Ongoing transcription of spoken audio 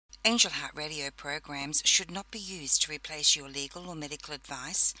Angel Heart Radio programs should not be used to replace your legal or medical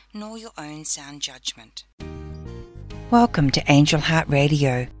advice, nor your own sound judgment. Welcome to Angel Heart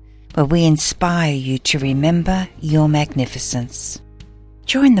Radio, where we inspire you to remember your magnificence.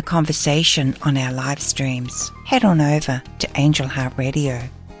 Join the conversation on our live streams. Head on over to Angel Heart Radio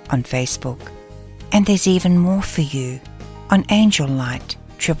on Facebook. And there's even more for you on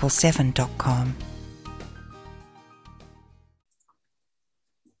angellight777.com.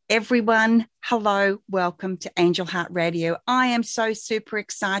 Everyone, hello, welcome to Angel Heart Radio. I am so super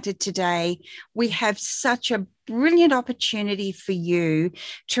excited today. We have such a brilliant opportunity for you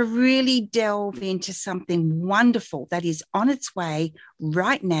to really delve into something wonderful that is on its way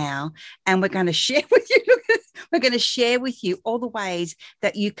right now. And we're going to share with you, all the ways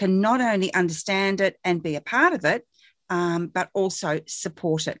that you can not only understand it and be a part of it, but also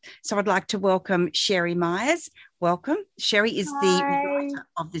support it. So I'd like to welcome Sherry Myers. Welcome. Sherry is the writer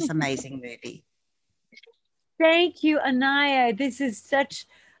of this amazing movie. Thank you, Anaya. This is such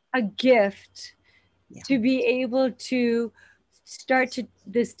a gift to be able to start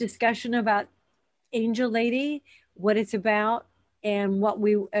this discussion about Angel Lady, what it's about, and what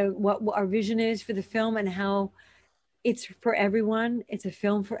our vision is for the film, and how it's for everyone. It's a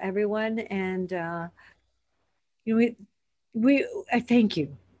film for everyone, and I thank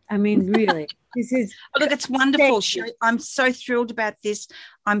you. I mean, really, this is look, it's wonderful, Sherry. I'm so thrilled about this.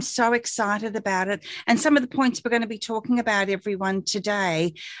 I'm so excited about it. And some of the points we're going to be talking about, everyone,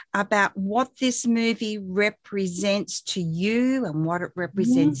 today, about what this movie represents to you and what it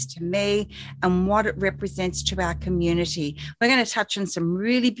represents to me and what it represents to our community. We're going to touch on some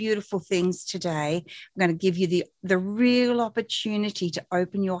really beautiful things today. I'm going to give you the real opportunity to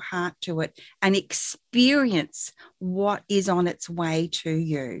open your heart to it and experience what is on its way to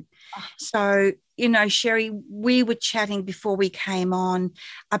you. So, Sherry, we were chatting before we came on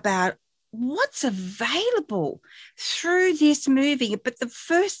about what's available through this movie. But the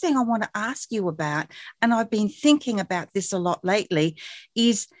first thing I want to ask you about, and I've been thinking about this a lot lately,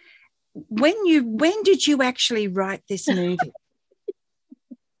 is when did you actually write this movie?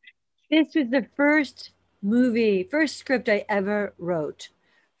 This was the first script I ever wrote.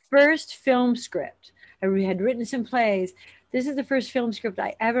 First film script. I had written some plays. This is the first film script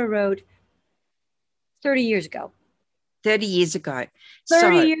I ever wrote 30 years ago. 30 years ago.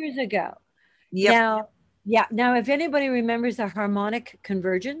 30 years ago. Yep. Now, if anybody remembers the harmonic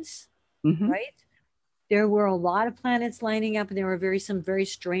convergence, right? There were a lot of planets lining up, and there were some very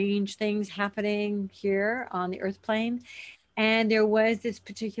strange things happening here on the Earth plane. And there was this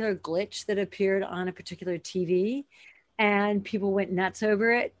particular glitch that appeared on a particular TV, and people went nuts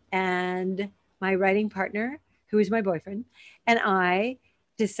over it. And my writing partner, who is my boyfriend, and I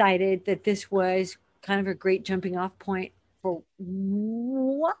decided that this was kind of a great jumping off point for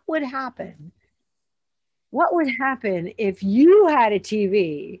what would happen. What would happen if you had a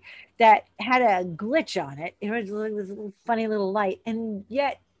TV that had a glitch on it? It was a little funny little light, and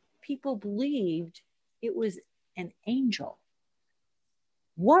yet people believed it was an angel.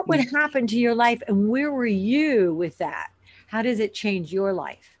 What would happen to your life, and where were you with that? How does it change your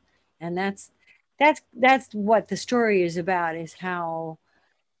life? And that's what the story is about, is how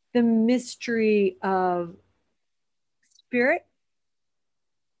the mystery of spirit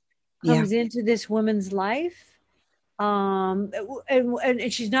comes into this woman's life. And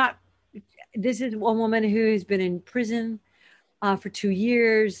she's not, this is one woman who has been in prison for 2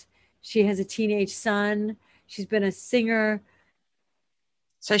 years. She has a teenage son. She's been a singer.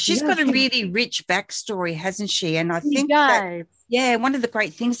 So she's got a really rich backstory, hasn't she? And I think that, one of the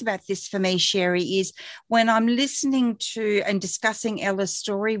great things about this for me, Sherry, is when I'm listening to and discussing Ella's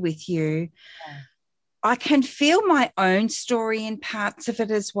story with you, I can feel my own story in parts of it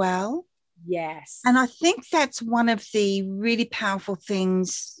as well. Yes. And I think that's one of the really powerful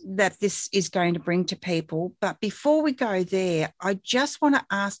things that this is going to bring to people. But before we go there, I just want to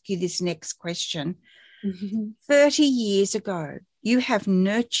ask you this next question. 30 years ago, you have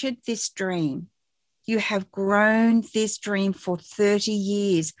nurtured this dream. You have grown this dream for 30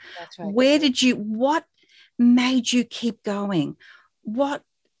 years. That's right. What made you keep going? What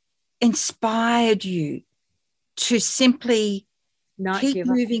inspired you to simply keep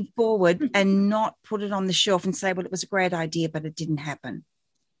moving forward and not put it on the shelf and say, well, it was a great idea, but it didn't happen?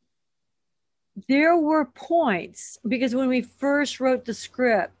 There were points, because when we first wrote the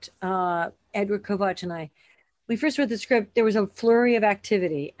script, Edward Kovach and I, we first wrote the script, there was a flurry of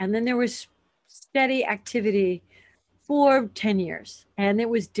activity, and then there was steady activity for 10 years. And it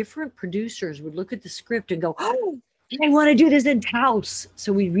was different producers would look at the script and go, oh, I want to do this in Taos.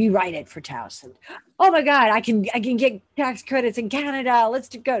 So we rewrite it for Taos. And, oh my God, I can get tax credits in Canada. Let's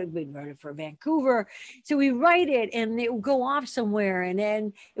go. We wrote it for Vancouver. So we write it and it would go off somewhere and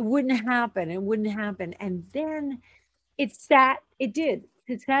then it wouldn't happen. It wouldn't happen. And then it sat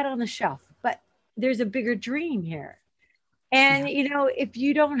on the shelf, but there's a bigger dream here. And, you know, if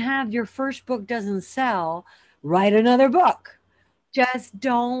you don't have your first book doesn't sell, write another book. Just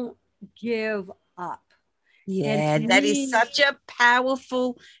don't give up. Yeah, that is such a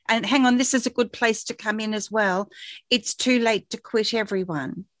powerful, and hang on, this is a good place to come in as well. It's too late to quit,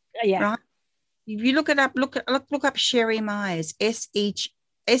 everyone. Yeah. Right? If you look it up, look up Sherry Myers, Sheri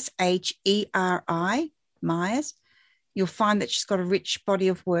Myers. You'll find that she's got a rich body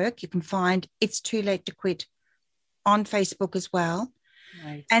of work. You can find It's Too Late to Quit on Facebook as well.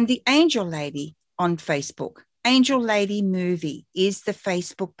 Right. And the Angel Lady on Facebook. Angel Lady Movie is the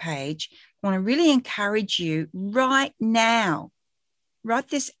Facebook page. I want to really encourage you right now, right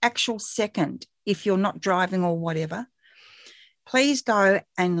this actual second, if you're not driving or whatever, please go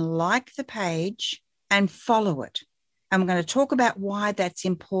and like the page and follow it. And we're going to talk about why that's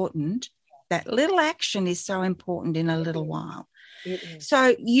important. That little action is so important in a little while.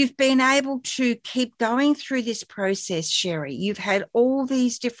 So you've been able to keep going through this process, Sherry. You've had all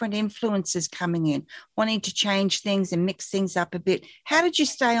these different influences coming in, wanting to change things and mix things up a bit. How did you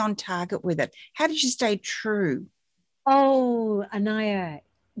stay on target with it? How did you stay true? Oh, Anaya,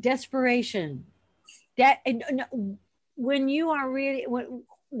 desperation. When you are really,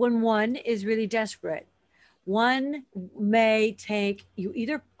 when one is really desperate, one may take, you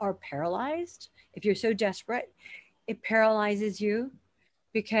either are paralyzed. If you're so desperate, it paralyzes you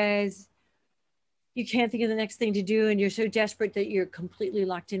because you can't think of the next thing to do and you're so desperate that you're completely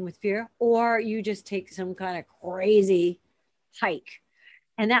locked in with fear, or you just take some kind of crazy hike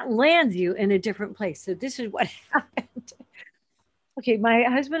and that lands you in a different place. So this is what happened. Okay, my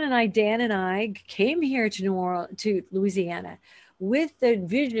husband and I, Dan and I, came here to Louisiana with the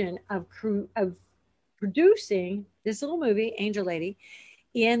vision of producing this little movie, Angel Lady,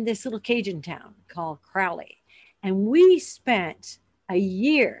 in this little Cajun town called Crowley. And we spent a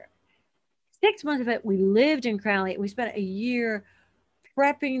year, 6 months of it, we lived in Crowley. We spent a year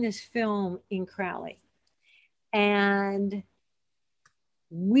prepping this film in Crowley. And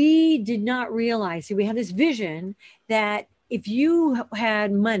we did not realize, we had this vision that if you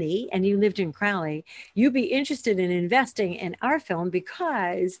had money and you lived in Crowley, you'd be interested in investing in our film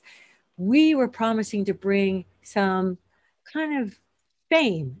because we were promising to bring some kind of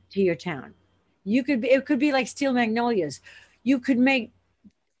fame to your town. It could be like Steel Magnolias. You could make,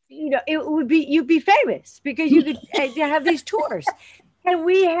 you'd be famous because you could have these tours. And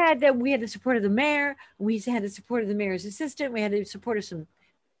we had the support of the mayor. We had the support of the mayor's assistant. We had the support of some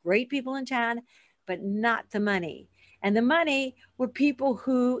great people in town, but not the money. And the money were people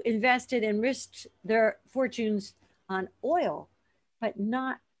who invested and risked their fortunes on oil, but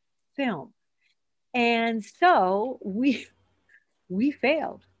not film. And so we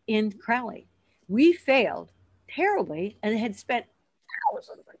failed in Crowley. We failed terribly and had spent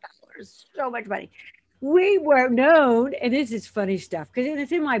thousands of dollars, so much money. We were known, and this is funny stuff because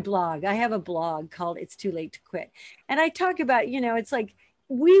it's in my blog. I have a blog called It's Too Late to Quit. And I talk about, it's like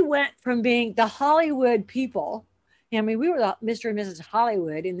we went from being the Hollywood people. I mean, we were the Mr. and Mrs.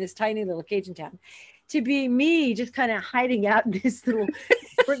 Hollywood in this tiny little Cajun town, to be me just kind of hiding out in this little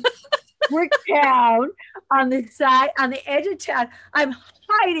brick town on the edge of town. I'm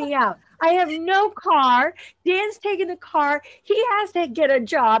hiding out. I have no car. Dan's taking the car. He has to get a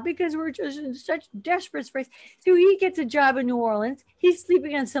job because we're just in such desperate space. So he gets a job in New Orleans. He's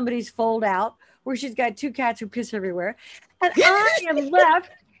sleeping on somebody's fold out where she's got 2 cats who piss everywhere. And I am left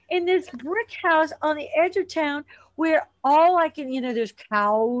in this brick house on the edge of town where all I can, there's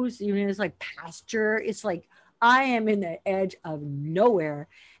cows, it's like pasture. It's like I am in the edge of nowhere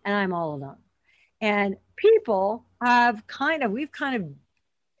and I'm all alone. And people we've kind of,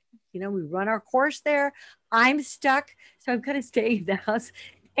 we run our course there. I'm stuck. So I'm kind of staying in the house.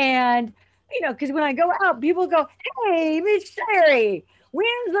 And, because when I go out, people go, hey, Miss Sherry,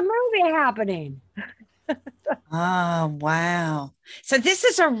 when's the movie happening? Oh, wow. So this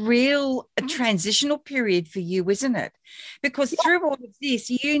is a real transitional period for you, isn't it? Because through all of this,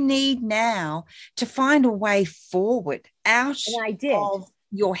 you need now to find a way forward out of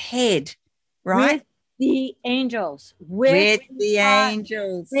your head, right? With the angels. With the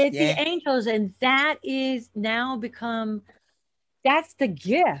angels. With the angels. And that is now become, that's the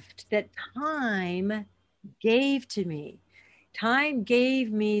gift that time gave to me. Time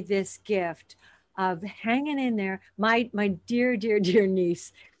gave me this gift of hanging in there. My dear, dear, dear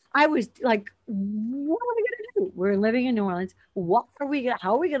niece, I was like, what are we going to do? We're living in New Orleans. How are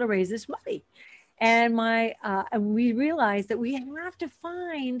we going to raise this money? And and we realized that we have to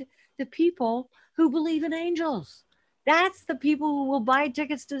find the people who believe in angels. That's the people who will buy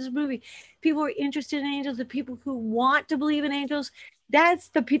tickets to this movie. People who are interested in angels, the people who want to believe in angels. That's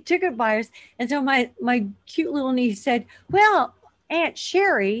the ticket buyers. And so my cute little niece said, well, Aunt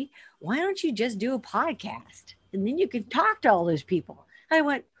Sherry, why don't you just do a podcast? And then you can talk to all those people. I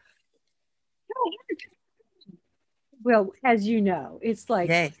went, oh, well, as you know, it's like,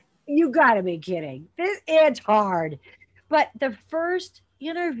 yes. You got to be kidding. It's hard. But the first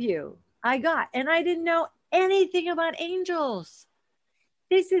interview I got, and I didn't know anything about angels.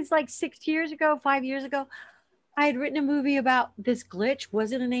 This is like 6 years ago, 5 years ago. I had written a movie about this glitch.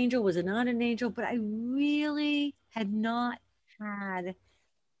 Was it an angel? Was it not an angel? But I really had not had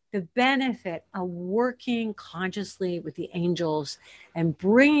the benefit of working consciously with the angels and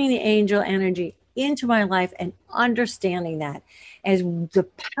bringing the angel energy into my life and understanding that as the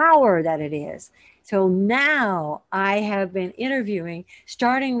power that it is. So now I have been interviewing,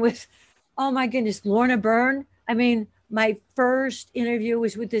 starting with, oh my goodness, Lorna Byrne. I mean, my first interview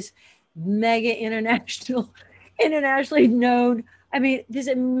was with this mega internationally known, I mean, this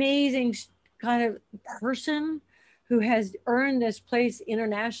amazing kind of person who has earned this place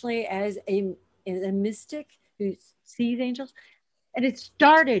internationally as a mystic who sees angels. And it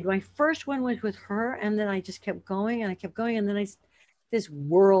started, my first one was with her, and then I just kept going and I kept going. And then this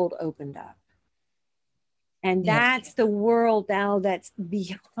world opened up. And that's the world now that's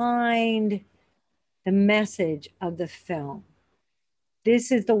behind the message of the film.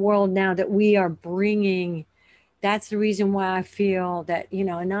 This is the world now that we are bringing. That's the reason why I feel that,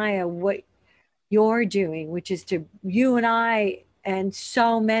 Anaya, what you're doing, which is you and I and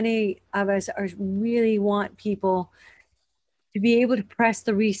so many of us really want people to be able to press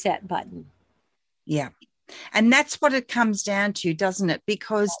the reset button. Yeah. And that's what it comes down to, doesn't it?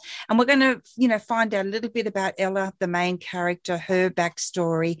 Because, and we're going to, find out a little bit about Ella, the main character, her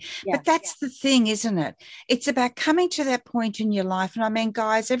backstory. Yeah, but that's the thing, isn't it? It's about coming to that point in your life. And I mean,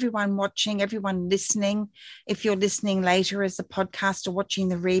 guys, everyone watching, everyone listening, if you're listening later as a podcast or watching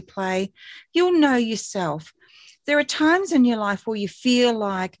the replay, you'll know yourself. There are times in your life where you feel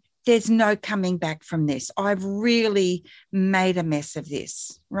like there's no coming back from this. I've really made a mess of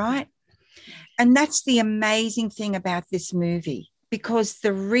this, right? And that's the amazing thing about this movie, because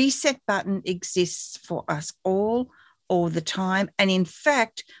the reset button exists for us all the time. And in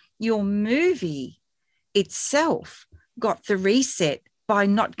fact, your movie itself got the reset by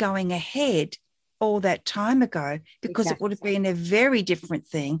not going ahead all that time ago, because It would have been a very different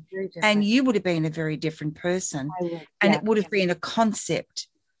thing. And you would have been a very different person. And it would have been a concept.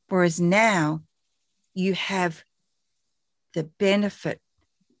 Whereas now you have the benefit,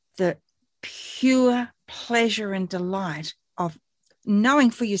 the pure pleasure and delight of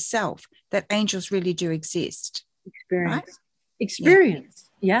knowing for yourself that angels really do exist. Experience.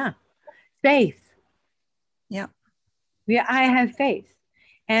 Yeah. Faith. Yeah. Yeah, I have faith.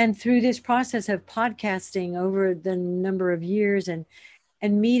 And through this process of podcasting over the number of years and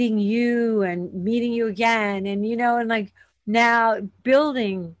meeting you again, and, and like now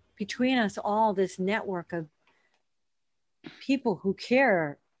building between us all this network of people who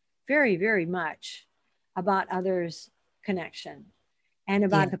care very, very much about others' connection and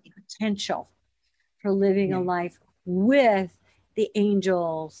about the potential for living a life with the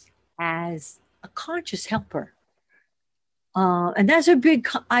angels as a conscious helper. And that's a big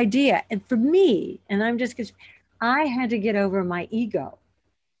idea. And for me, and I'm just because I had to get over my ego,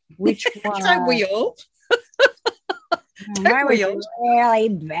 which was don't we all? Really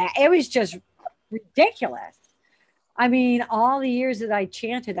bad. It was just ridiculous. I mean, all the years that I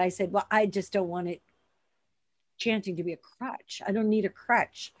chanted, I said, well, I just don't want it chanting to be a crutch. I don't need a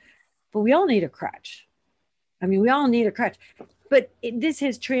crutch. But we all need a crutch. I mean, we all need a crutch. But this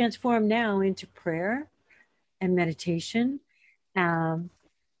has transformed now into prayer and meditation. So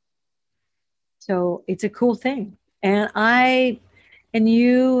it's a cool thing. And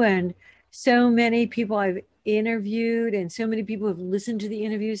you and so many people I've interviewed and so many people have listened to the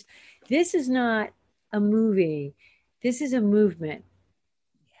interviews. This is not a movie. This is a movement.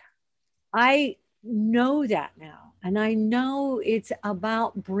 I know that now. And I know it's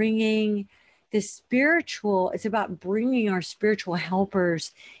about bringing it's about bringing our spiritual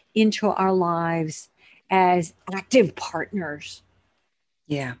helpers into our lives as active partners.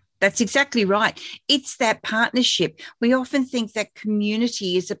 Yeah, that's exactly right. It's that partnership. We often think that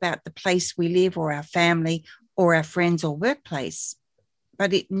community is about the place we live or our family or our friends or workplace.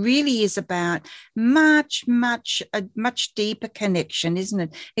 But it really is about a much deeper connection, isn't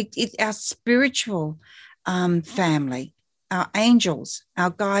it? It's our spiritual family, our angels, our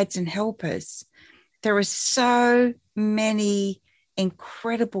guides and helpers. There are so many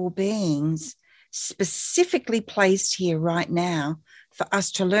incredible beings specifically placed here right now for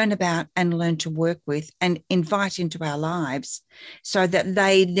us to learn about and learn to work with and invite into our lives so that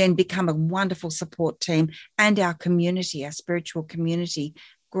they then become a wonderful support team, and our community, our spiritual community,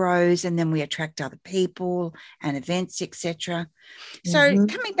 grows, and then we attract other people and events, etc. So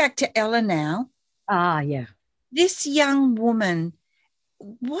coming back to Ella now. Yeah. This young woman,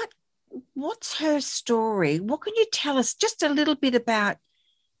 what's her story? What can you tell us just a little bit about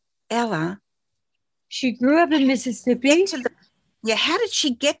Ella? She grew up in Mississippi. How did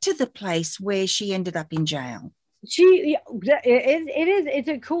she get to the place where she ended up in jail? It's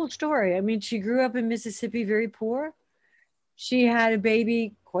a cool story. I mean, she grew up in Mississippi, very poor. She had a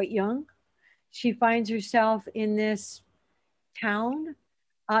baby quite young. She finds herself in this town.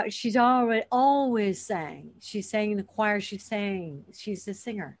 She's always sang. She sang in the choir. She's a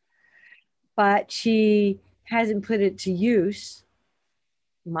singer, but she hasn't put it to use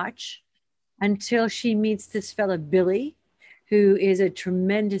much until she meets this fellow Billy, who is a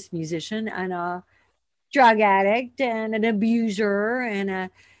tremendous musician and a drug addict and an abuser and a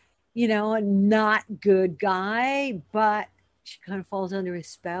not good guy, but she kind of falls under his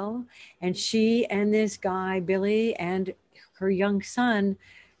spell. And she and this guy, Billy, and her young son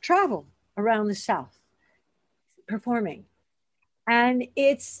travel around the South performing. And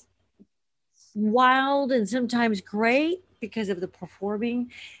it's wild and sometimes great because of the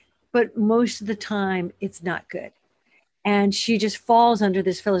performing, but most of the time it's not good. And she just falls under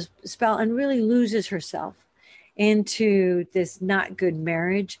this fellow's spell and really loses herself into this not good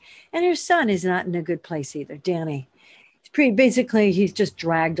marriage. And her son is not in a good place either, Danny. He's just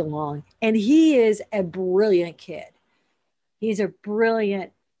dragged along. And he is a brilliant kid. He's a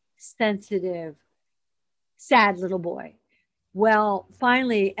brilliant, sensitive, sad little boy. Well,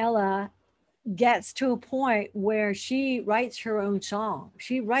 finally, Ella gets to a point where she writes her own song.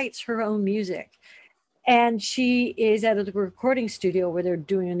 She writes her own music. And she is at a recording studio where they're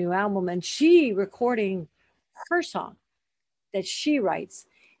doing a new album, and she recording her song that she writes.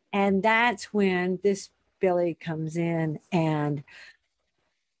 And that's when this Billy comes in and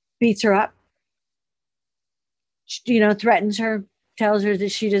beats her up, threatens her, tells her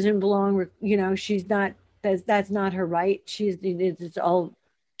that she doesn't belong, she's not, that's not her right. It's all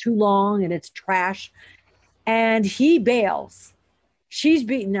too long and it's trash. And he bails. She's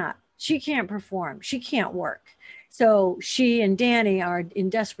beaten up. She can't perform. She can't work. So she and Danny are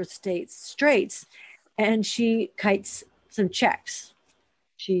in desperate straits, and she kites some checks.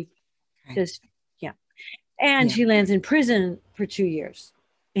 She just, and she lands in prison for 2 years,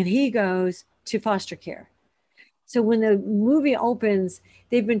 and he goes to foster care. So when the movie opens,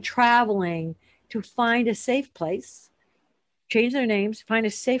 they've been traveling to find a safe place, change their names, find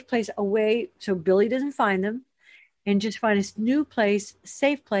a safe place away so Billy doesn't find them, and just find a new place,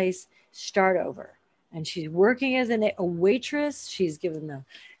 safe place, start over. And she's working as a waitress. She's given the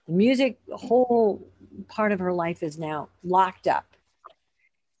music, the whole part of her life is now locked up.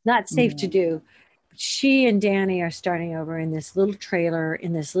 Not safe to do. But she and Danny are starting over in this little trailer,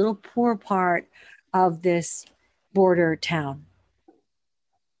 in this little poor part of this border town.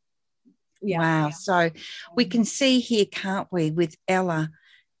 Wow. So we can see here, can't we, with Ella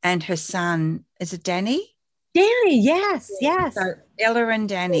and her son, is it Danny? Danny, yes. So Ella and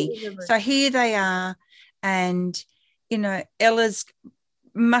Danny. So here they are, and Ella's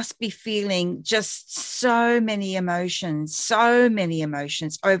must be feeling just so many emotions,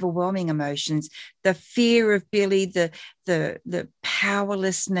 overwhelming emotions. The fear of Billy, the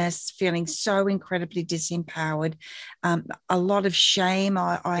powerlessness, feeling so incredibly disempowered. A lot of shame,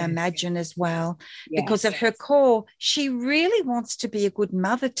 I imagine, as well, because at her core, she really wants to be a good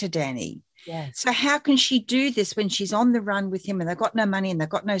mother to Danny. Yes. So how can she do this when she's on the run with him and they've got no money and they've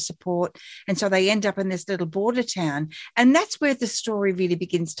got no support? And so they end up in this little border town. And that's where the story really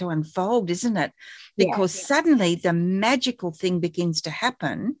begins to unfold, isn't it? Because suddenly the magical thing begins to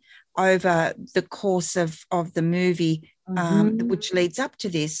happen over the course of the movie, which leads up to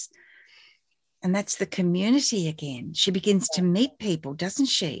this. And that's the community again. She begins to meet people, doesn't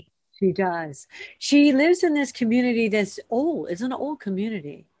she? She does. She lives in this community that's old. It's an old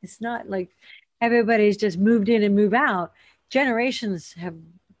community. It's not like everybody's just moved in and moved out. Generations have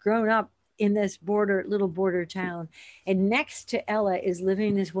grown up in this little border town. And next to Ella is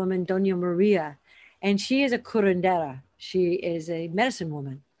living this woman, Doña Maria. And she is a curandera. She is a medicine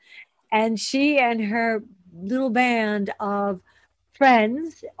woman. And she and her little band of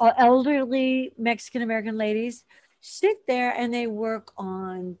friends, elderly Mexican-American ladies, sit there and they work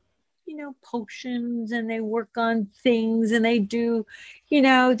on potions, and they work on things, and they do,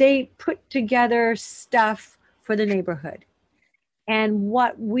 they put together stuff for the neighborhood. And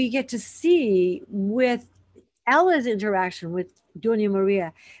what we get to see with Ella's interaction with Doña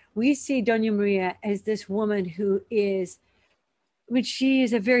Maria, we see Doña Maria as this woman who is, she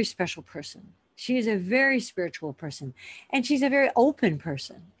is a very special person. She is a very spiritual person, and she's a very open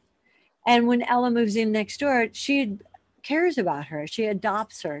person. And when Ella moves in next door, she cares about her. She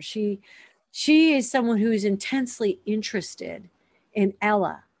adopts her. She is someone who is intensely interested in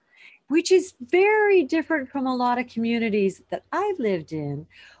Ella, which is very different from a lot of communities that I've lived in,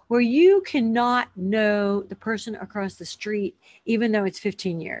 where you cannot know the person across the street, even though it's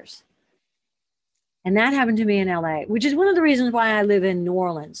 15 years. And that happened to me in LA, which is one of the reasons why I live in New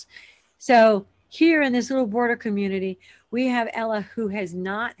Orleans. So here in this little border community, we have Ella, who has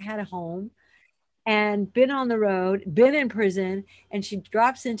not had a home and been on the road, been in prison, and she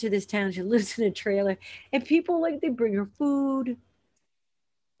drops into this town. She lives in a trailer, and people, like, they bring her food,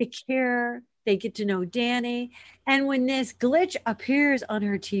 they care, they get to know Danny. And when this glitch appears on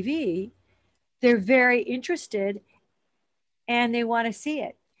her TV, they're very interested and they want to see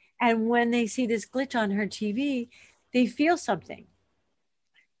it. And when they see this glitch on her TV, they feel something.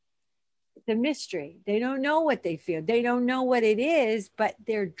 It's a mystery. They don't know what they feel. They don't know what it is, but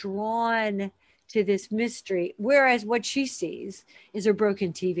they're drawn to this mystery. Whereas what she sees is a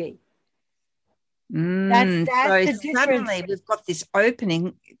broken TV. That's so suddenly we've got this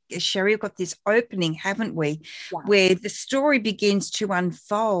opening, Sherry, we've got this opening, haven't we? Yeah. Where the story begins to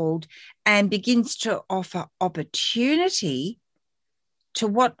unfold and begins to offer opportunity to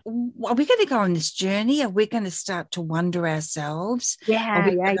what are we going to go on this journey? Are we going to start to wonder ourselves? Are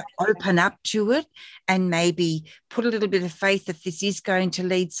we going to open up to it and maybe put a little bit of faith that this is going to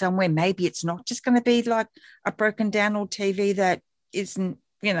lead somewhere? Maybe it's not just going to be like a broken down old TV that isn't,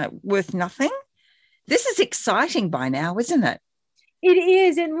 worth nothing. This is exciting by now, isn't it? It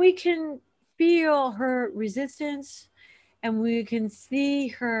is, and we can feel her resistance, and we can see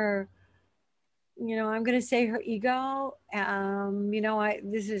her, I'm going to say her ego.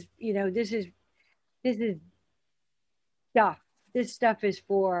 This is stuff. This stuff is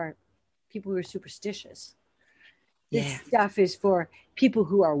for people who are superstitious. This stuff is for people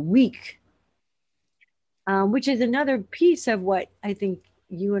who are weak, which is another piece of what I think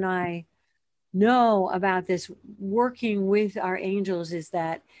you and I know about this working with our angels, is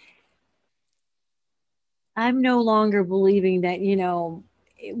that I'm no longer believing that,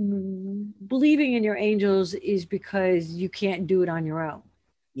 believing in your angels is because you can't do it on your own.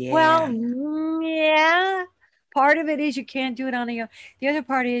 Yeah. Well, yeah. Part of it is you can't do it on your own. The other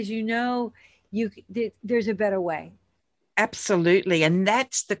part is, there's a better way. Absolutely. And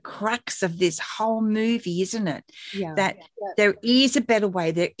that's the crux of this whole movie, isn't it? Yeah. That there is a better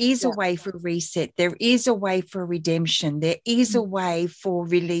way. There is a way for reset. There is a way for redemption. There is a way for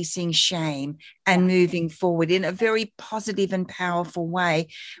releasing shame and moving forward in a very positive and powerful way,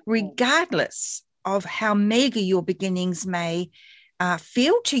 regardless of how meager your beginnings may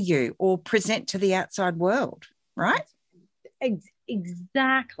feel to you or present to the outside world, right?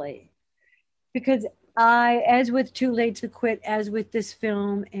 Exactly. Because as with Too Late to Quit, as with this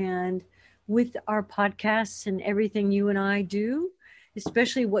film, and with our podcasts and everything you and I do,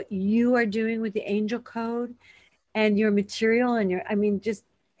 especially what you are doing with the Angel Code and your material and just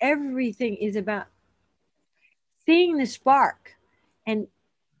everything is about seeing the spark and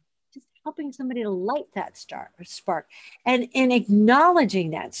just helping somebody to light that spark and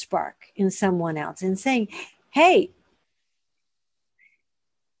acknowledging that spark in someone else and saying, hey,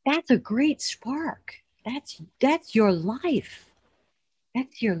 that's a great spark. That's your life.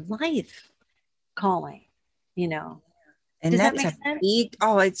 That's your life calling, And does that's a big,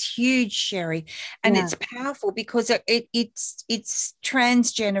 it's huge, Sherry. And it's powerful because it's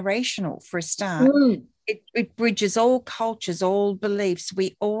transgenerational for a start. It bridges all cultures, all beliefs.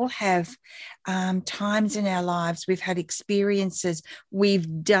 We all have times in our lives, we've had experiences,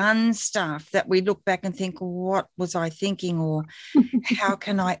 we've done stuff that we look back and think, what was I thinking? Or how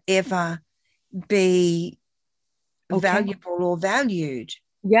can I ever be valuable or valued?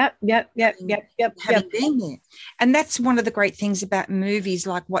 Yep. Having been there. And that's one of the great things about movies,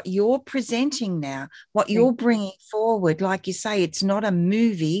 like what you're presenting now, what you're bringing forward. Like you say, it's not a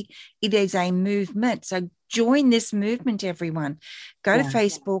movie, it is a movement. So join this movement, everyone. Go to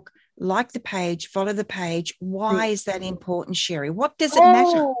Facebook, like the page, follow the page. Why is that important, Sherry? What does it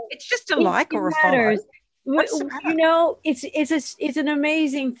matter? It's just a like or a follow. It's an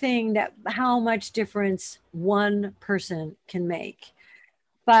amazing thing that how much difference one person can make.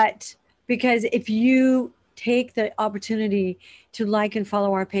 But because if you take the opportunity to like and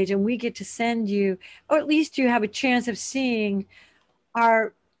follow our page, and we get to send you, or at least you have a chance of seeing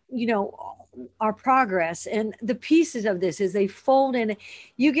our, you know, our progress and the pieces of this as they fold in.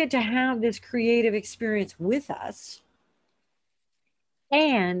 You get to have this creative experience with us.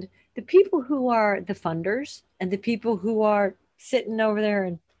 And the people who are the funders and the people who are sitting over there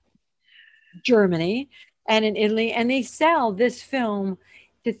in Germany and in Italy, and they sell this film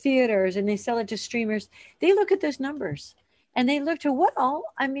to theaters and they sell it to streamers, they look at those numbers and they look to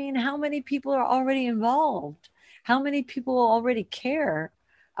I mean, how many people are already involved? How many people already care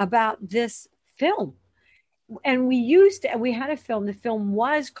about this film? And we had a film, the film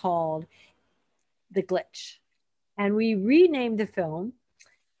was called The Glitch. And we renamed the film.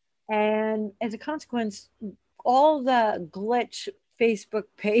 And as a consequence, all the Glitch Facebook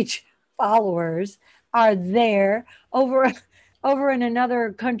page followers are there over in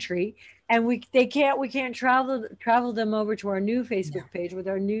another country, and we can't travel them over to our new Facebook page with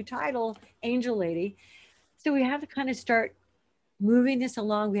our new title, Angel Lady. So we have to kind of start moving this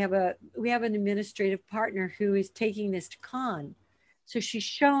along. We have an administrative partner who is taking this to Cannes. So she's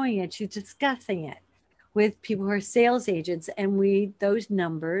showing it, she's discussing it with people who are sales agents, and those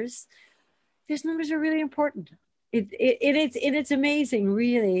numbers are really important. It's amazing,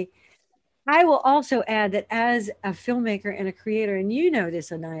 really. I will also add that as a filmmaker and a creator, and you know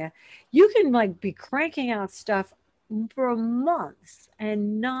this, Anaya, you can like be cranking out stuff for a month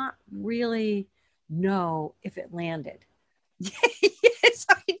and not really know if it landed. Yes,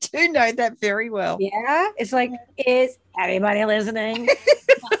 I do know that very well. Yeah, it's like, is anybody listening?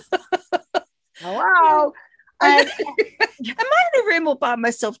 Hello. Am I in a room all by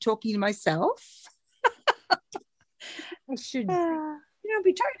myself talking to myself? I should, be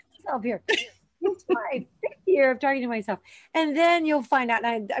talking to myself here. It's my 5th year of talking to myself. And then you'll find out,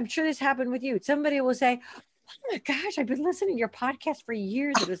 and I'm sure this happened with you. Somebody will say, oh my gosh, I've been listening to your podcast for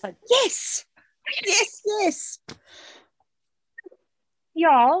years. It was like, yes.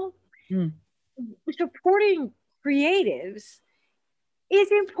 Y'all, supporting creatives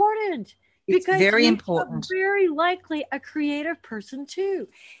is important. It's because very important. Very likely a creative person too.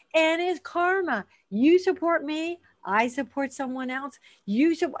 And it's karma. You support me, I support someone else.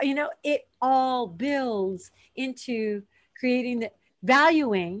 It all builds into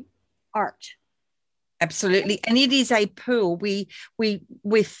valuing art. Absolutely. And it is a pool.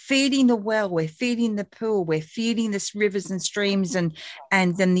 We're feeding the well, we're feeding the pool, we're feeding the rivers and streams and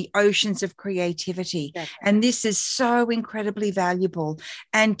then the oceans of creativity. Right. And this is so incredibly valuable.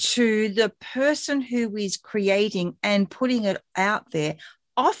 And to the person who is creating and putting it out there,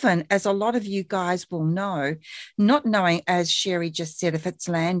 often, as a lot of you guys will know, not knowing, as Sherry just said, if it's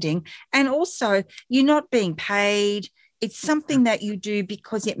landing, and also you're not being paid. It's something that you do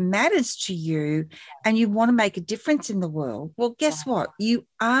because it matters to you and you want to make a difference in the world. Well, guess what? You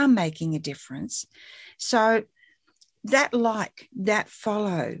are making a difference. So that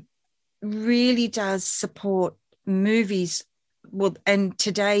follow really does support movies. Well, and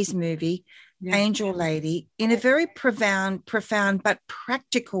today's movie, Angel Lady, in a very profound but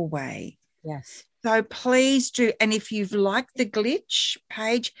practical way. Yes. So please do. And if you've liked the Glitch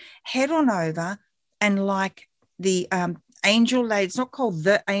page, head on over and like the Angel Lady. It's not called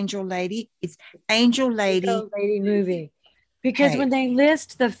The Angel Lady. It's Angel Lady. Angel Lady movie. Because when they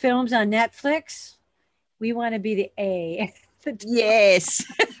list the films on Netflix, we want to be the A. Yes.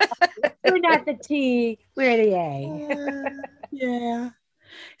 We're not the T. We're the A. Yeah.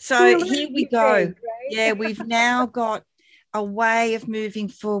 So here we go. Right? Yeah, we've now got a way of moving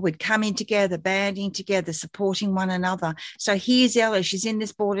forward, coming together, banding together, supporting one another. So here's Ella. She's in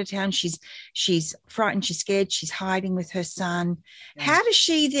this border town. She's frightened. She's scared. She's hiding with her son. Yeah. How does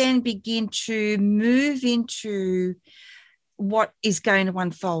she then begin to move into what is going to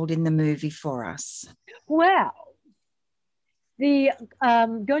unfold in the movie for us? Well, the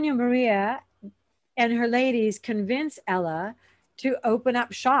Doña Maria and her ladies convince Ella to open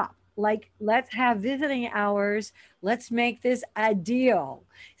up shop. Like, let's have visiting hours. Let's make this a deal.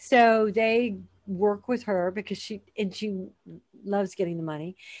 So they work with her because she loves getting the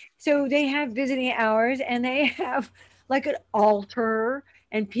money. So they have visiting hours and they have like an altar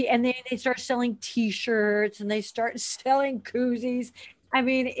and they start selling T-shirts and they start selling koozies. I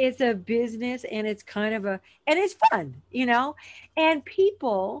mean, it's a business and it's and it's fun, and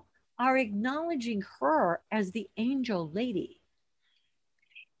people are acknowledging her as the Angel Lady.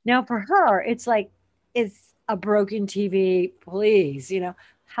 Now, for her, it's like, it's a broken TV, please,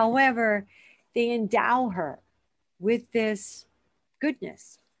 However, they endow her with this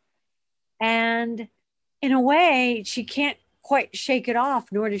goodness. And in a way, she can't quite shake it off,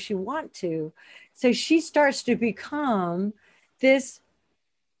 nor does she want to. So she starts to become this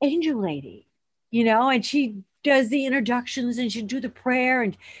angel lady, and she does the introductions and she'll do the prayer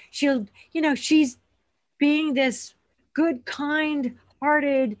and she'll, she's being this good, kind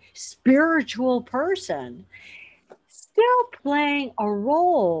hearted, spiritual person, still playing a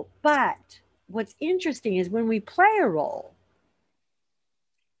role. But what's interesting is when we play a role,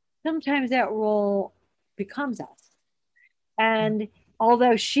 sometimes that role becomes us. And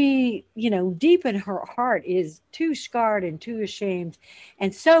although she, deep in her heart is too scarred and too ashamed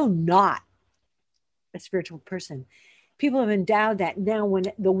and so not a spiritual person, people have endowed that. Now, when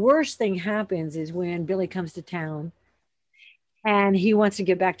the worst thing happens is when Billy comes to town and he wants to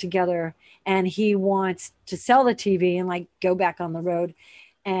get back together and he wants to sell the TV and like go back on the road.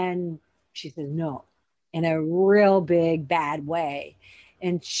 And she says no, in a real big, bad way.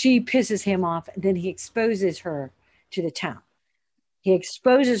 And she pisses him off. Then he exposes her to the town. He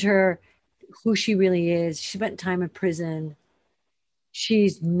exposes her who she really is. She spent time in prison.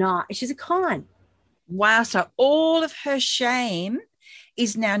 She's a con. Wow. So all of her shame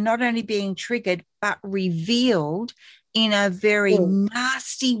is now not only being triggered, but revealed in a very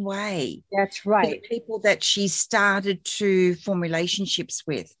nasty way. That's right. To the people that she started to form relationships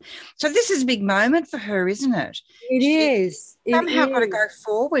with. So this is a big moment for her, isn't it? It is. Somehow got to go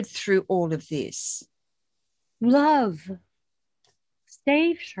forward through all of this. Love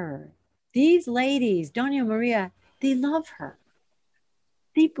saves her. These ladies, Doña Maria, they love her.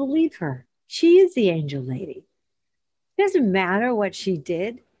 They believe her. She is the angel lady. It doesn't matter what she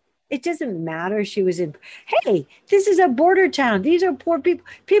did. It doesn't matter she was in. Hey, this is a border town. These are poor people.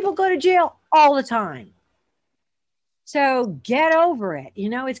 People go to jail all the time. So get over it.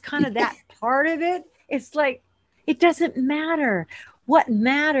 It's kind of that part of it. It's like, it doesn't matter. What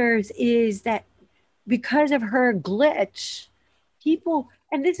matters is that because of her glitch, people,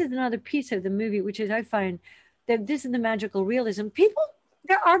 and this is another piece of the movie, which is, I find that this is the magical realism. People,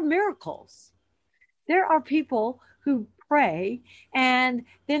 there are miracles. There are people who pray and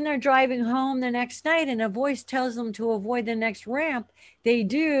then they're driving home the next night and a voice tells them to avoid the next ramp. They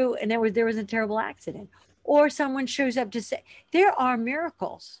do, and there was a terrible accident. Or someone shows up to say, there are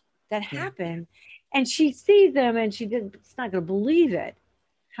miracles that happen. And she sees them and it's not going to believe it.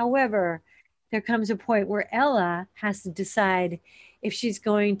 However, there comes a point where Ella has to decide if she's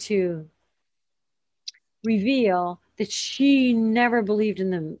going to reveal that she never believed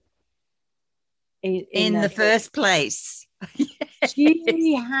in them in the first place.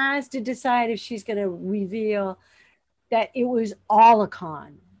 She has to decide if she's going to reveal that it was all a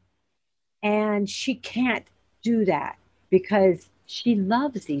con. And she can't do that because she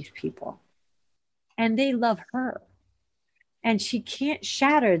loves these people and they love her. And she can't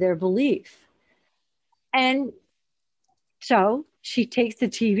shatter their belief. And so she takes the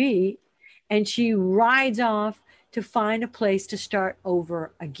TV and she rides off to find a place to start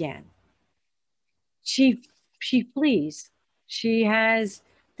over again. She flees. She has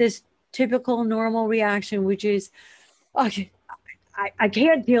this typical normal reaction, which is, okay, I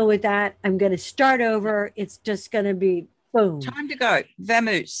can't deal with that. I'm going to start over. It's just going to be boom. Time to go.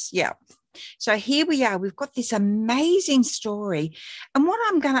 Vamoose. Yeah. So here we are. We've got this amazing story. And what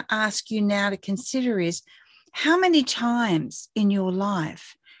I'm going to ask you now to consider is, how many times in your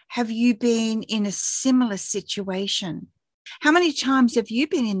life have you been in a similar situation? How many times have you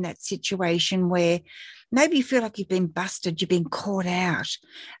been in that situation where maybe you feel like you've been busted, you've been caught out,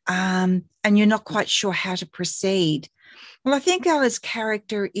 and you're not quite sure how to proceed? Well, I think Ella's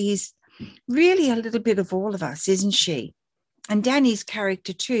character is really a little bit of all of us, isn't she? And Danny's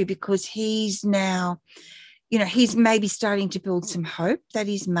character too, because he's now, he's maybe starting to build some hope that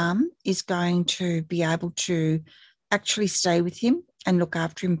his mum is going to be able to actually stay with him and look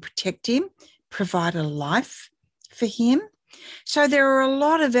after him, protect him, provide a life for him. So there are a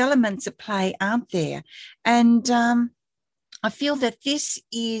lot of elements at play, aren't there? And I feel that this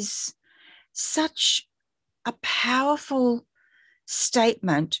is such a powerful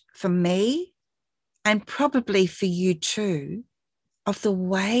statement for me, and probably for you too, of the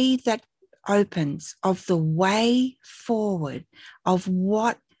way that opens, of the way forward, of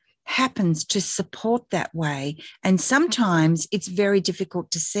what happens to support that way. And sometimes it's very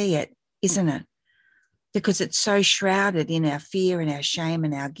difficult to see it, isn't it? Because it's so shrouded in our fear and our shame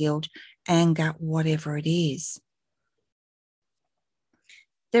and our guilt, anger, whatever it is.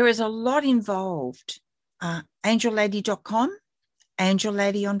 There is a lot involved. AngelLady.com, Angel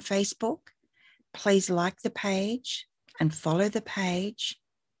Lady on Facebook. Please like the page and follow the page.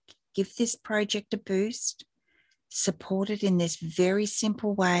 Give this project a boost. Support it in this very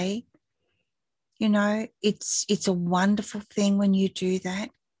simple way. You know, it's a wonderful thing when you do that,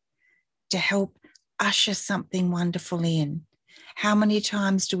 to help usher something wonderful in. How many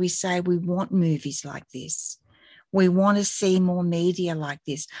times do we say we want movies like this? We want to see more media like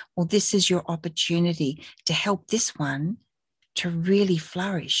this. Well, this is your opportunity to help this one to really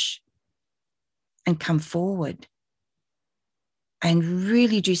flourish and come forward and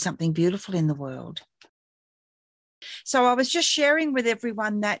really do something beautiful in the world. So I was just sharing with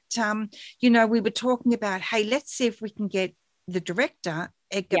everyone that, we were talking about, hey, let's see if we can get the director,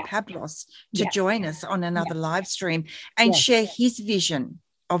 Edgar Pablos, to join us on another live stream and share his vision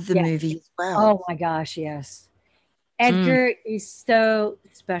of the movie as well. Oh my gosh, yes. Edgar is so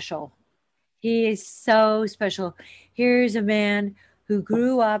special. He is so special. Here's a man who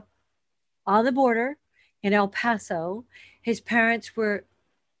grew up on the border in El Paso. His parents were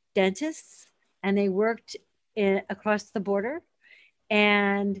dentists and they worked across the border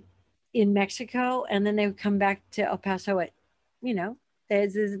and in Mexico. And then they would come back to El Paso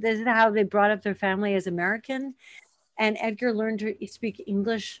this is how they brought up their family as American. And Edgar learned to speak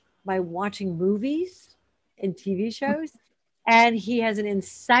English by watching movies and TV shows. And he has an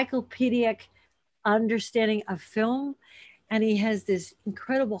encyclopedic understanding of film. And he has this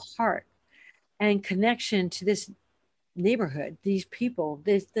incredible heart and connection to this neighborhood, these people,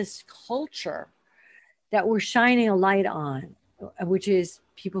 this culture that we're shining a light on, which is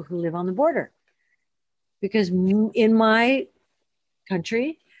people who live on the border. Because in my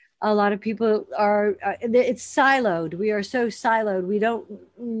country, a lot of people are, it's siloed. We are so siloed. We don't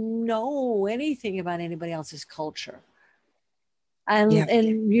know anything about anybody else's culture. And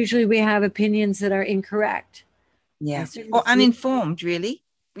usually we have opinions that are incorrect. Yeah. Or uninformed, really.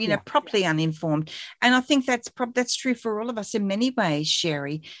 Properly uninformed. And I think that's true for all of us in many ways,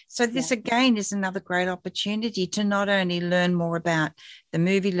 Sherry. So this again is another great opportunity to not only learn more about the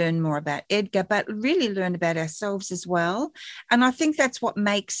movie, learn more about Edgar, but really learn about ourselves as well. And I think that's what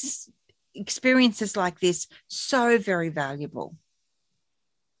makes experiences like this so very valuable.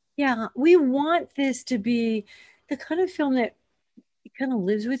 Yeah, we want this to be the kind of film that kind of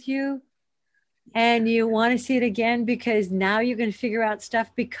lives with you. And you want to see it again because now you're going to figure out stuff,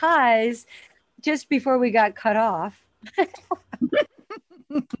 because just before we got cut off, I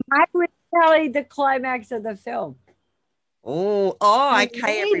was telling the climax of the film. Oh,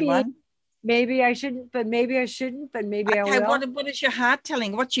 okay, everyone. Maybe I shouldn't, but maybe I shouldn't, but maybe I will. What is your heart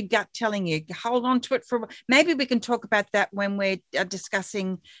telling? What's your gut telling you? Hold on to it maybe we can talk about that when we're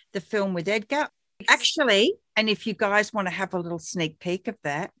discussing the film with Edgar. Actually, and if you guys want to have a little sneak peek of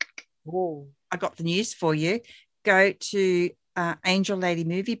that, I got the news for you. Go to Angel Lady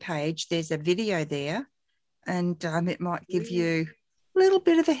movie page. There's a video there, and it might give you a little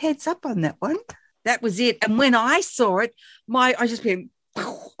bit of a heads up on that one. That was it. And when I saw it, I just went,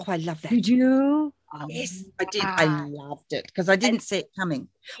 oh, I love that. Did you? Yes, I did. I loved it because I didn't see it coming.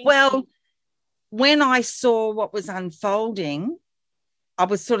 Well, when I saw what was unfolding, I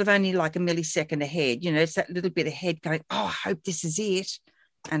was sort of only like a millisecond ahead. It's that little bit ahead going, oh, I hope this is it.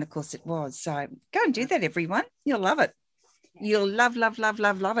 And of course it was. So go and do that, everyone. You'll love it. You'll love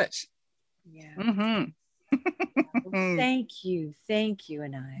it. Yeah. Mm-hmm. Thank you,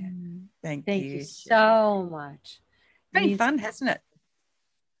 Anaya. Thank you so much. It's been fun, hasn't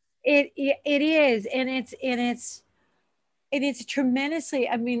it? It is, and it's tremendously.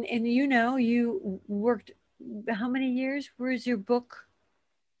 I mean, and you worked how many years? Where's your book?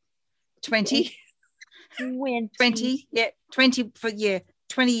 20. 20. Yeah, 20 for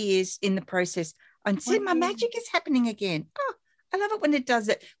 20 years in the process. And see, my magic is happening again. Oh, I love it when it does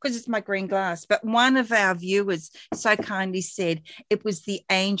it because it's my green glass. But one of our viewers so kindly said it was the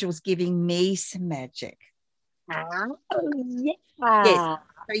angels giving me some magic. Oh, yeah.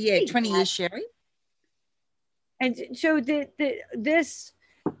 Yes. So 20 years, Sherry. And so this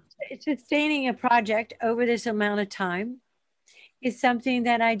sustaining a project over this amount of time is something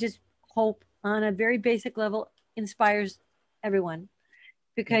that I just hope on a very basic level inspires everyone,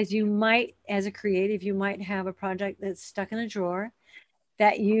 because you might, as a creative, you might have a project that's stuck in a drawer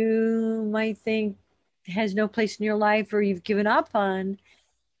that you might think has no place in your life or you've given up on.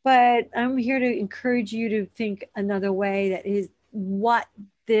 But I'm here to encourage you to think another way, that is what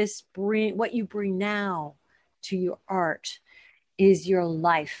you bring now to your art is your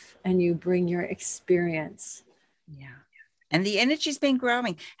life, and you bring your experience. Yeah. And the energy's been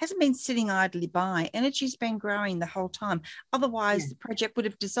growing. Hasn't been sitting idly by. Energy's been growing the whole time. Otherwise, the project would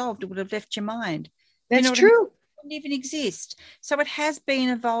have dissolved. It would have left your mind. That's true. It wouldn't even exist. So it has been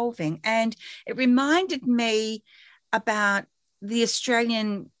evolving. And it reminded me about the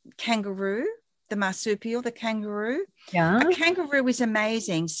Australian kangaroo, the marsupial, the kangaroo. Yeah. A kangaroo is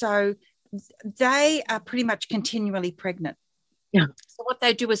amazing. So they are pretty much continually pregnant. Yeah. So what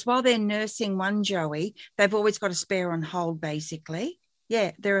they do is while they're nursing one joey, they've always got a spare on hold, basically.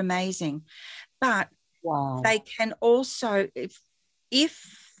 Yeah, they're amazing. But Wow. they can also,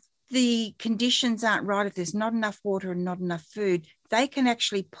 if the conditions aren't right, if there's not enough water and not enough food, they can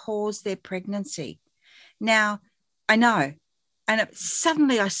actually pause their pregnancy. Now, I know, and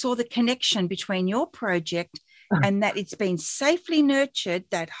suddenly I saw the connection between your project and that it's been safely nurtured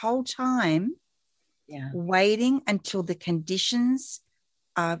that whole time, waiting until the conditions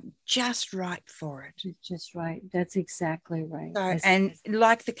are just right for it. It's just right. That's exactly right. So, and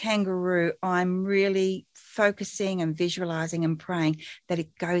like the kangaroo, I'm really focusing and visualizing and praying that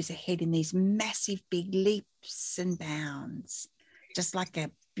it goes ahead in these massive big leaps and bounds, just like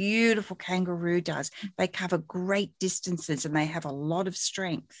a beautiful kangaroo does. They cover great distances and they have a lot of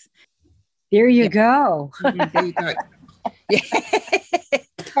strength. There you go. There you go. Yeah.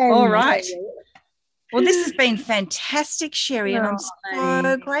 All right. Well, this has been fantastic, Sherry, and I'm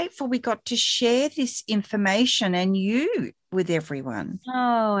so grateful we got to share this information and you with everyone.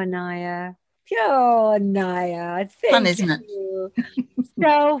 Oh, Anaya. Oh, Anaya. Fun, isn't it?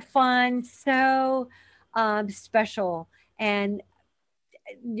 So fun, so special. And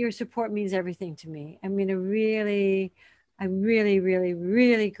your support means everything to me. I mean, I'm really,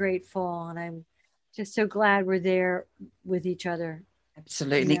 really grateful. And I'm just so glad we're there with each other.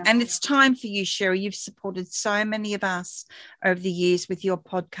 Absolutely. Yeah. And it's time for you, Sherry. You've supported so many of us over the years with your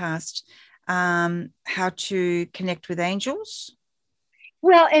podcast, How to Connect with Angels.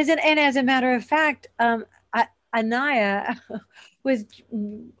 Well, as a matter of fact, Anaya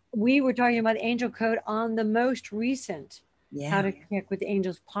we were talking about Angel Code on the most recent How to Connect with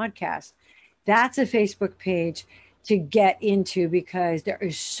Angels podcast. That's a Facebook page to get into because there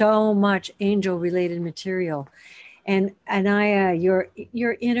is so much angel related material. And Anaya, your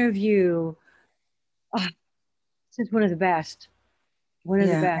interview, is one of the best. One of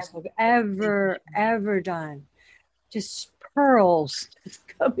the best I've ever done. Just pearls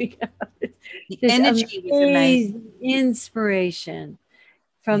coming out. The energy was amazing. Inspiration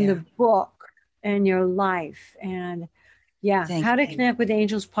from the book and your life. And How to Connect with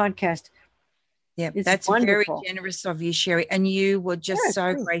Angels podcast. Yeah, that's wonderful. Very generous of you, Sherry. And you were just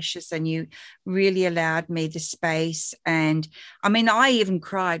so gracious and you really allowed me the space. And I mean, I even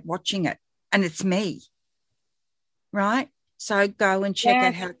cried watching it and it's me, right? So go and check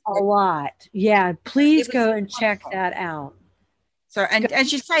out how a lot. Yeah, please go and check that out. So, and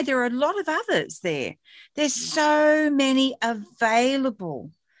as you say, there are a lot of others there. There's so many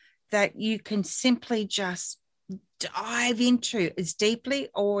available that you can simply just dive into as deeply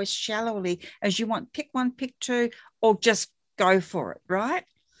or as shallowly as you want. Pick one, pick two, or just go for it, right?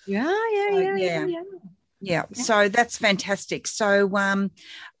 Yeah. So that's fantastic. So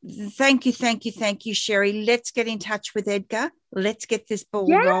thank you, Sherry. Let's get in touch with Edgar. Let's get this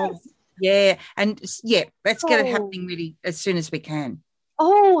ball rolling. Yeah. And let's get it happening really as soon as we can.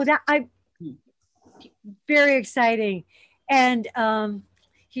 Oh, very exciting. And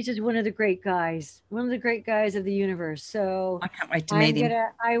he's just one of the great guys of the universe. So I can't wait to meet him.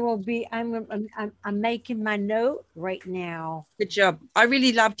 I'm making my note right now. Good job. I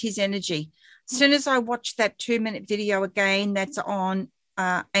really loved his energy. As soon as I watched that 2-minute video again, that's on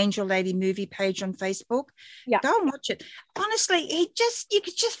Angel Lady movie page on Facebook. Go and watch it. Honestly, you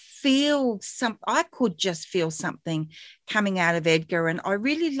could just feel I could just feel something coming out of Edgar, and I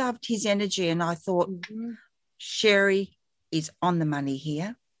really loved his energy. And I thought, Sherry is on the money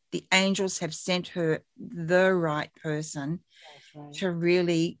here. The angels have sent her the right person to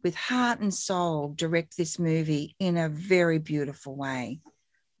really, with heart and soul, direct this movie in a very beautiful way.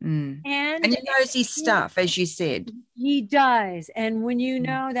 And he knows his stuff, as you said. He does. And when you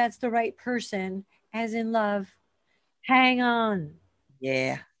know that's the right person, as in love, hang on.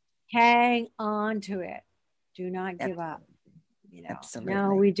 Yeah. Hang on to it. Do not give up. Absolutely.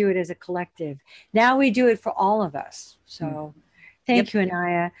 Now we do it as a collective. Now we do it for all of us. So thank you,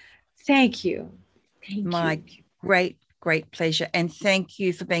 Anaya. Thank you. My great pleasure. And thank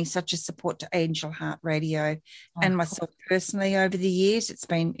you for being such a support to Angel Heart Radio and myself personally over the years.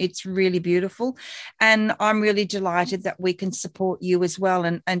 It's really beautiful. And I'm really delighted that we can support you as well.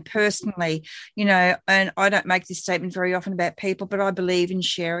 And personally, and I don't make this statement very often about people, but I believe in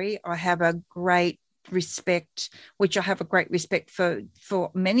Sherry. I have a great respect, which I have a great respect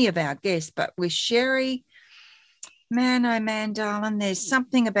for many of our guests, but with Sherry, man, oh man, darling, there's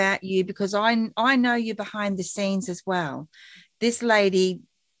something about you because I know you behind the scenes as well. This lady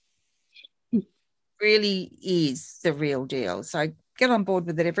really is the real deal. So get on board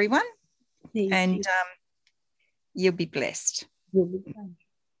with it, everyone. You'll be blessed. You'll be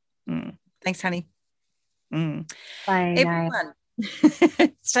blessed. Thanks, honey. Bye, everyone.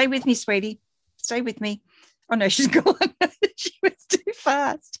 Stay with me, sweetie. Stay with me. Oh no, she's gone. She was too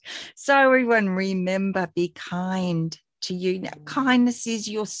fast. So everyone, remember, be kind to you. Now, kindness is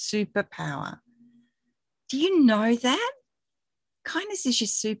your superpower. Do you know that? Kindness is your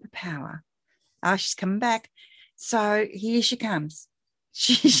superpower. Oh, she's coming back. So here she comes.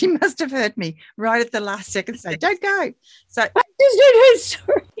 She must have heard me right at the last second say, don't go. So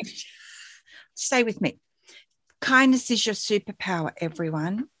stay with me. Kindness is your superpower,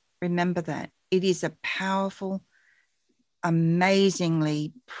 everyone. Remember that. It is a powerful,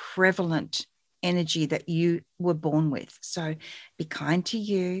 amazingly prevalent energy that you were born with. So be kind to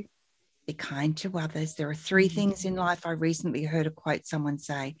you, be kind to others. There are 3 things in life. I recently heard a quote someone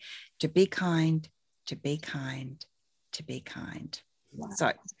say, to be kind, to be kind, to be kind. Wow.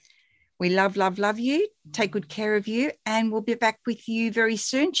 So we love, love, love you. Take good care of you. And we'll be back with you very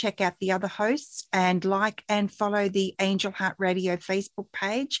soon. Check out the other hosts and like and follow the Angel Heart Radio Facebook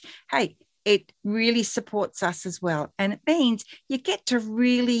page. Hey, it really supports us as well. And it means you get to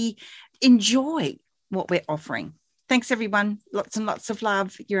really enjoy what we're offering. Thanks, everyone. Lots and lots of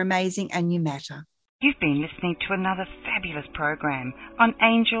love. You're amazing and you matter. You've been listening to another fabulous program on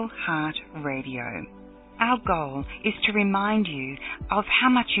Angel Heart Radio. Our goal is to remind you of how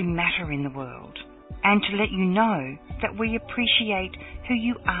much you matter in the world and to let you know that we appreciate who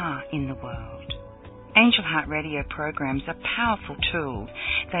you are in the world. Angel Heart Radio programs are powerful tools.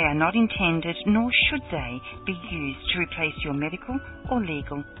 They are not intended, nor should they, be used to replace your medical or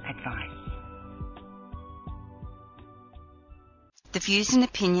legal advice. The views and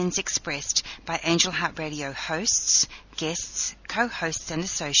opinions expressed by Angel Heart Radio hosts, guests, co-hosts and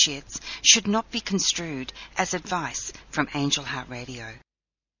associates should not be construed as advice from Angel Heart Radio.